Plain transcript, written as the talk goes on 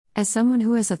As someone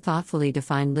who has a thoughtfully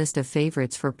defined list of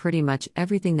favorites for pretty much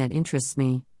everything that interests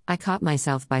me, I caught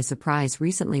myself by surprise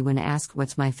recently when asked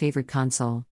what's my favorite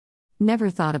console.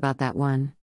 Never thought about that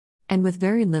one. And with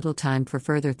very little time for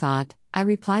further thought, I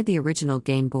replied the original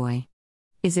Game Boy.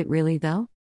 Is it really though?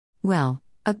 Well,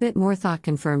 a bit more thought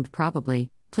confirmed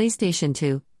probably, PlayStation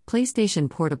 2, PlayStation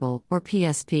Portable or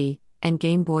PSP, and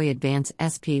Game Boy Advance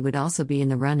SP would also be in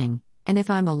the running, and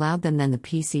if I'm allowed them then the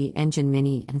PC Engine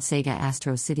Mini and Sega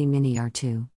Astro City Mini are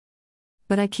too.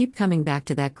 But I keep coming back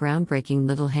to that groundbreaking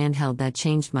little handheld that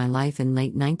changed my life in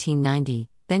late 1990,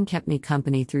 then kept me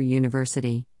company through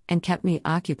university, and kept me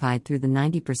occupied through the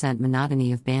 90%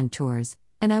 monotony of band tours,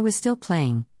 and I was still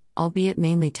playing, albeit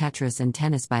mainly Tetris and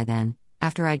tennis by then,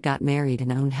 after I'd got married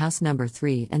and owned house number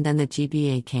 3 and then the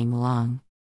GBA came along.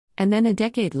 And then a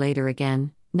decade later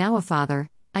again, now a father,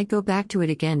 I'd go back to it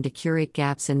again to curate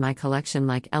gaps in my collection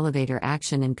like Elevator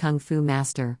Action and Kung Fu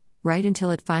Master, right until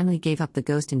it finally gave up the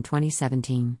ghost in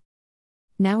 2017.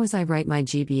 Now as I write my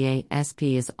GBA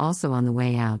SP is also on the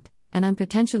way out, and I'm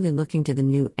potentially looking to the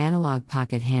new Analog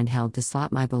Pocket handheld to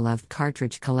slot my beloved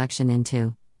cartridge collection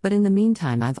into. But in the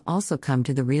meantime I've also come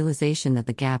to the realization that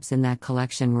the gaps in that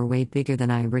collection were way bigger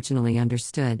than I originally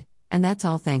understood, and that's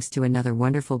all thanks to another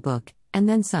wonderful book, and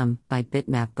then some, by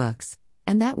Bitmap Books.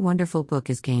 And that wonderful book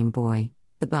is Game Boy,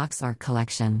 the box art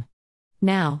collection.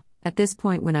 Now, at this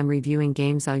point when I'm reviewing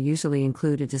games I'll usually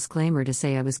include a disclaimer to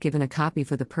say I was given a copy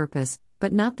for the purpose,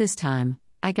 but not this time.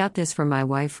 I got this from my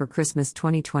wife for Christmas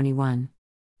 2021.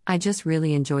 I just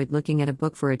really enjoyed looking at a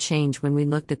book for a change when we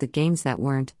looked at the games that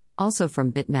weren't, also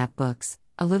from Bitmap Books,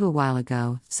 a little while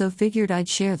ago, so figured I'd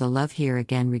share the love here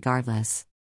again regardless.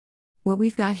 What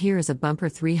we've got here is a bumper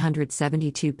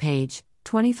 372-page,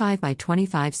 25 by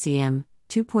 25 cm,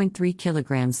 2.3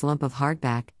 kilograms lump of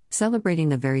hardback, celebrating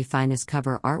the very finest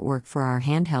cover artwork for our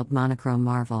handheld monochrome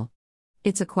marvel.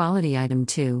 It's a quality item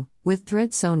too, with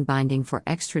thread-sewn binding for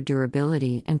extra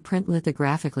durability and print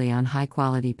lithographically on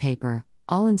high-quality paper,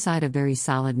 all inside a very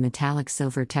solid metallic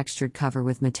silver textured cover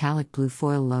with metallic blue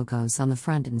foil logos on the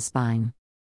front and spine.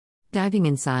 Diving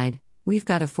inside, we've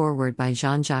got a foreword by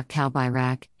Jean-Jacques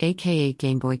Kalbayrak, aka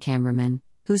Game Boy Cameraman,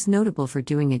 who's notable for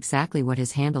doing exactly what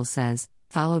his handle says,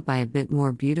 followed by a bit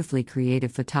more beautifully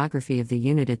creative photography of the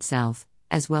unit itself,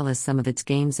 as well as some of its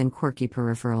games and quirky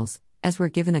peripherals, as we're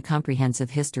given a comprehensive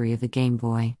history of the Game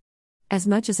Boy. As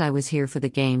much as I was here for the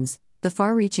games, the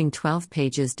far-reaching 12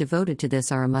 pages devoted to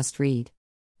this are a must-read.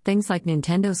 Things like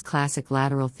Nintendo's classic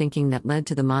lateral thinking that led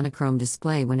to the monochrome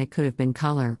display when it could have been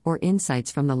color, or insights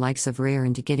from the likes of Rare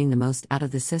into getting the most out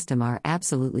of the system are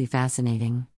absolutely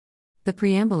fascinating. The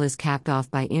preamble is capped off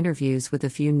by interviews with a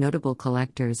few notable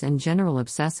collectors and general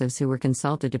obsessives who were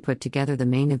consulted to put together the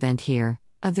main event here,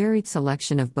 a varied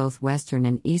selection of both Western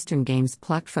and Eastern games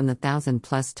plucked from the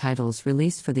 1,000-plus titles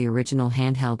released for the original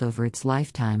handheld over its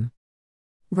lifetime.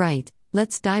 Right.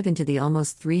 Let's dive into the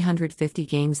almost 350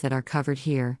 games that are covered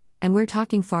here, and we're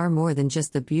talking far more than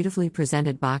just the beautifully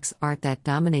presented box art that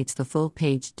dominates the full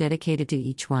page dedicated to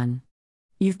each one.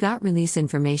 You've got release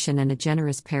information and a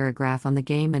generous paragraph on the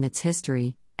game and its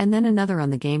history, and then another on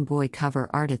the Game Boy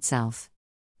cover art itself.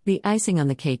 The icing on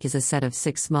the cake is a set of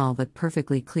 6 small but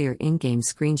perfectly clear in-game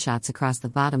screenshots across the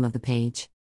bottom of the page.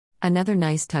 Another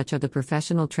nice touch are the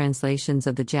professional translations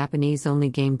of the Japanese-only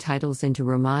game titles into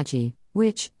Romaji,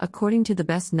 which, according to the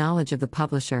best knowledge of the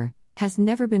publisher, has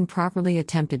never been properly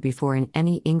attempted before in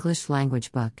any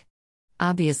English-language book.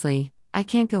 Obviously, I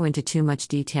can't go into too much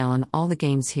detail on all the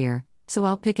games here, so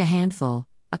I'll pick a handful,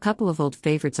 a couple of old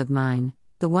favorites of mine,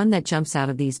 the one that jumps out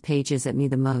of these pages at me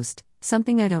the most,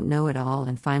 something I don't know at all,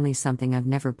 and finally something I've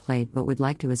never played but would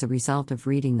like to as a result of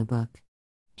reading the book.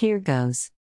 Here goes.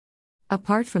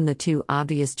 Apart from the too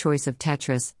obvious choice of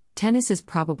Tetris, tennis is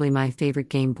probably my favorite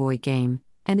Game Boy game,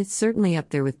 and it's certainly up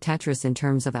there with Tetris in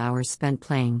terms of hours spent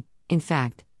playing. In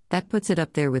fact, that puts it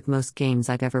up there with most games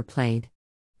I've ever played.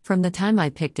 From the time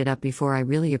I picked it up before I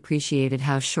really appreciated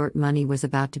how short money was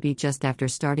about to be just after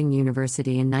starting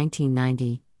university in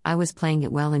 1990, I was playing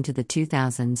it well into the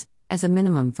 2000s, as a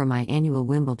minimum for my annual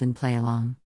Wimbledon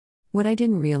play-along. What I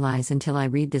didn't realize until I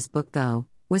read this book though,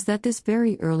 was that this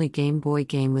very early Game Boy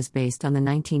game was based on the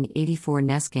 1984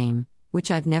 NES game, which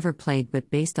I've never played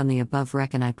but based on the above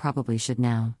reckon I probably should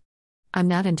now. I'm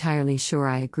not entirely sure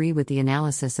I agree with the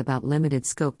analysis about limited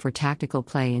scope for tactical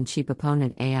play and cheap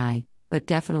opponent AI, but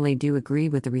definitely do agree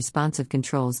with the responsive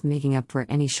controls making up for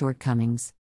any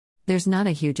shortcomings. There's not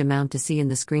a huge amount to see in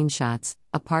the screenshots,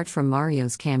 apart from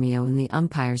Mario's cameo in the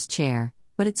umpire's chair,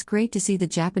 but it's great to see the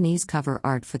Japanese cover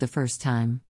art for the first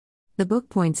time. The book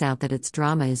points out that its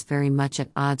drama is very much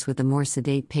at odds with the more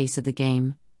sedate pace of the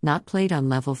game, not played on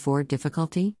level 4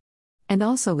 difficulty. And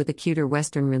also with a cuter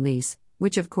Western release,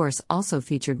 which of course also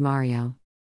featured Mario.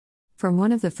 From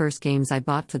one of the first games I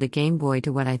bought for the Game Boy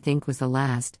to what I think was the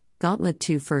last, Gauntlet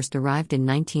 2 first arrived in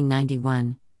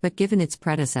 1991, but given its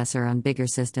predecessor on bigger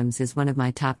systems is one of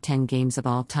my top 10 games of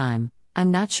all time, I'm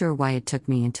not sure why it took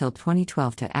me until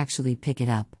 2012 to actually pick it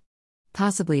up.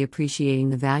 Possibly appreciating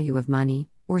the value of money,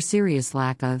 or serious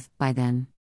lack of, by then.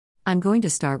 I'm going to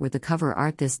start with the cover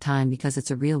art this time because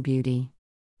it's a real beauty.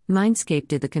 Mindscape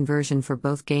did the conversion for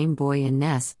both Game Boy and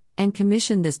NES, and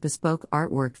commissioned this bespoke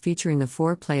artwork featuring the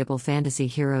 4 playable fantasy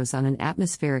heroes on an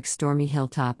atmospheric stormy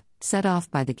hilltop, set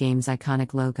off by the game's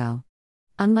iconic logo.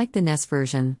 Unlike the NES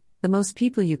version, the most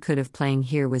people you could have playing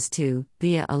here was 2,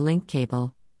 via a link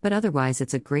cable, but otherwise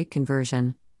it's a great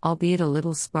conversion, albeit a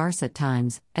little sparse at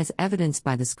times, as evidenced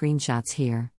by the screenshots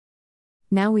here.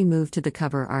 Now we move to the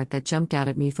cover art that jumped out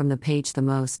at me from the page the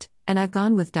most, and I've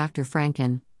gone with Dr.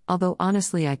 Franken, although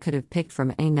honestly I could have picked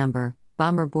from any number,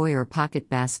 Bomber Boy or Pocket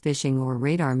Bass Fishing or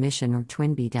Radar Mission or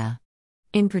TwinBee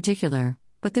in particular,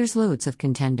 but there's loads of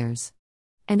contenders.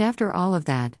 And after all of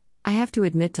that, I have to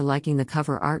admit to liking the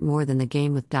cover art more than the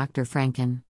game with Dr.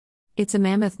 Franken. It's a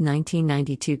mammoth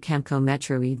 1992 Kemco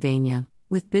Metroidvania,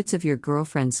 with bits of your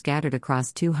girlfriend scattered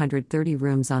across 230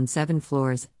 rooms on 7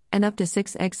 floors, and up to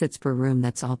 6 exits per room.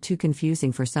 That's all too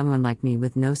confusing for someone like me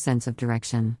with no sense of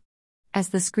direction. As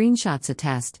the screenshots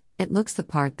attest, it looks the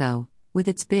part though, with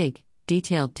its big,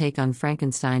 detailed take on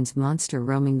Frankenstein's monster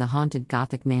roaming the haunted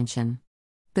Gothic mansion.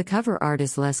 The cover art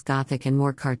is less Gothic and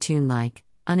more cartoon-like,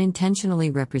 unintentionally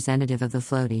representative of the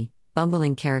floaty,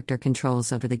 bumbling character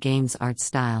controls over the game's art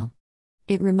style.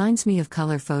 It reminds me of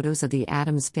color photos of the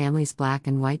Addams Family's black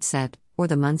and white set, or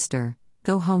the Munster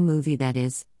Go Home movie that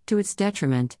is, to its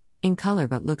detriment, in color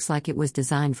but looks like it was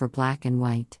designed for black and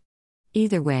white.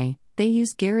 Either way, they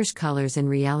used garish colors in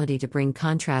reality to bring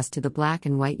contrast to the black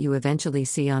and white you eventually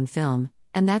see on film,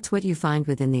 and that's what you find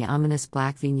within the ominous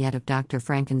black vignette of Dr.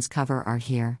 Franken's cover art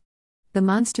here. The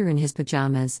monster in his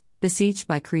pajamas, besieged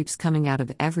by creeps coming out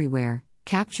of everywhere,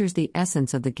 captures the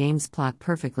essence of the game's plot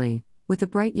perfectly, with the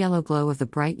bright yellow glow of the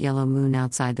bright yellow moon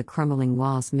outside the crumbling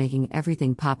walls making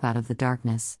everything pop out of the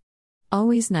darkness.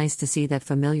 Always nice to see that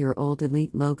familiar old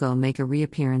Elite logo make a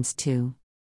reappearance too.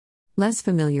 Less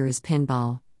familiar is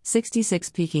Pinball,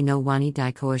 66 Piki no Wani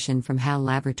Daikoishin from HAL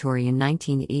Laboratory in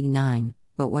 1989,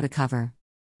 but what a cover.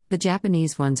 The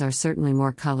Japanese ones are certainly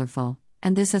more colorful,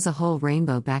 and this has a whole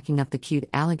rainbow backing up the cute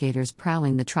alligators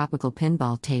prowling the tropical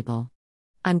pinball table.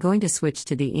 I'm going to switch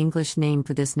to the English name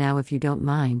for this now if you don't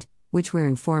mind, which we're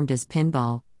informed is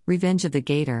Pinball, Revenge of the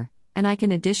Gator, and I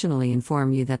can additionally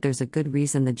inform you that there's a good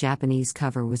reason the Japanese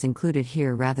cover was included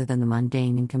here rather than the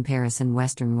mundane in comparison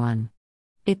Western one.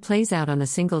 It plays out on a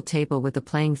single table with the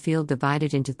playing field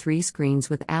divided into 3 screens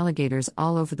with alligators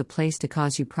all over the place to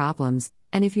cause you problems,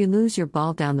 and if you lose your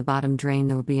ball down the bottom drain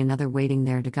there will be another waiting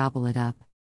there to gobble it up.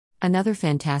 Another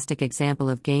fantastic example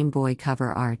of Game Boy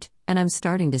cover art, and I'm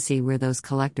starting to see where those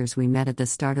collectors we met at the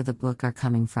start of the book are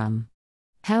coming from.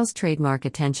 HAL's trademark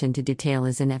attention to detail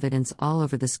is in evidence all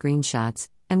over the screenshots,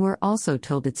 and we're also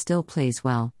told it still plays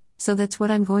well, so that's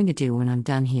what I'm going to do when I'm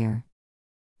done here.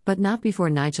 But not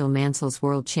before Nigel Mansell's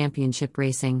World Championship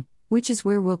Racing, which is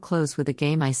where we'll close with a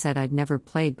game I said I'd never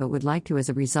played but would like to as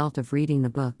a result of reading the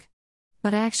book.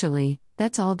 But actually,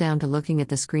 that's all down to looking at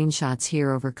the screenshots here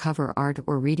over cover art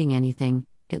or reading anything.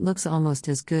 It looks almost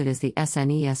as good as the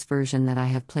SNES version that I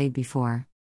have played before.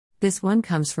 This one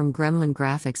comes from Gremlin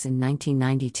Graphics in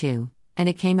 1992, and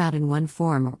it came out in one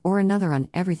form or another on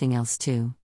everything else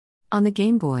too. On the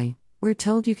Game Boy, we're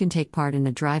told you can take part in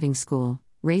a driving school,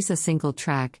 race a single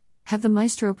track, have the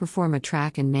maestro perform a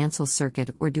track in Mansell's circuit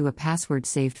or do a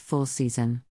password-saved full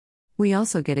season. We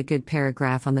also get a good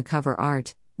paragraph on the cover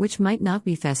art, which might not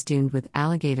be festooned with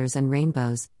alligators and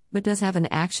rainbows, but does have an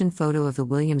action photo of the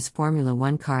Williams Formula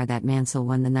One car that Mansell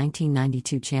won the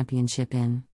 1992 championship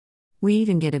in. We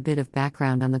even get a bit of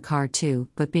background on the car too,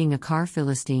 but being a car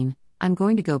Philistine, I'm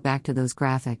going to go back to those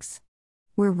graphics.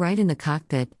 We're right in the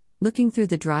cockpit, looking through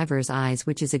the driver's eyes,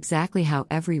 which is exactly how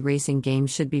every racing game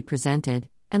should be presented,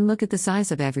 and look at the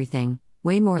size of everything,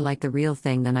 way more like the real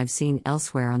thing than I've seen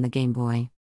elsewhere on the Game Boy.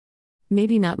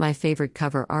 Maybe not my favorite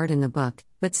cover art in the book,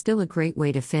 but still a great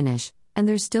way to finish, and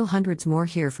there's still hundreds more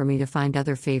here for me to find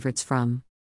other favorites from.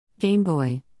 Game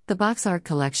Boy, the box art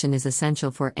collection is essential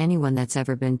for anyone that's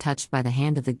ever been touched by the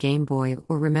hand of the Game Boy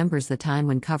or remembers the time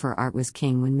when cover art was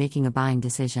king when making a buying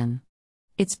decision.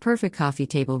 It's perfect coffee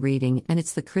table reading, and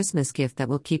it's the Christmas gift that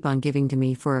will keep on giving to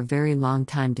me for a very long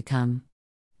time to come.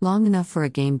 Long enough for a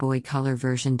Game Boy Color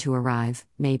version to arrive,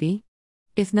 maybe?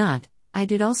 If not, I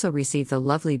did also receive the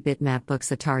lovely Bitmap books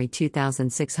Atari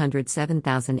 2600,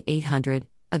 7800,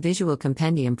 a visual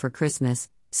compendium for Christmas,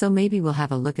 so maybe we'll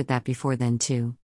have a look at that before then too.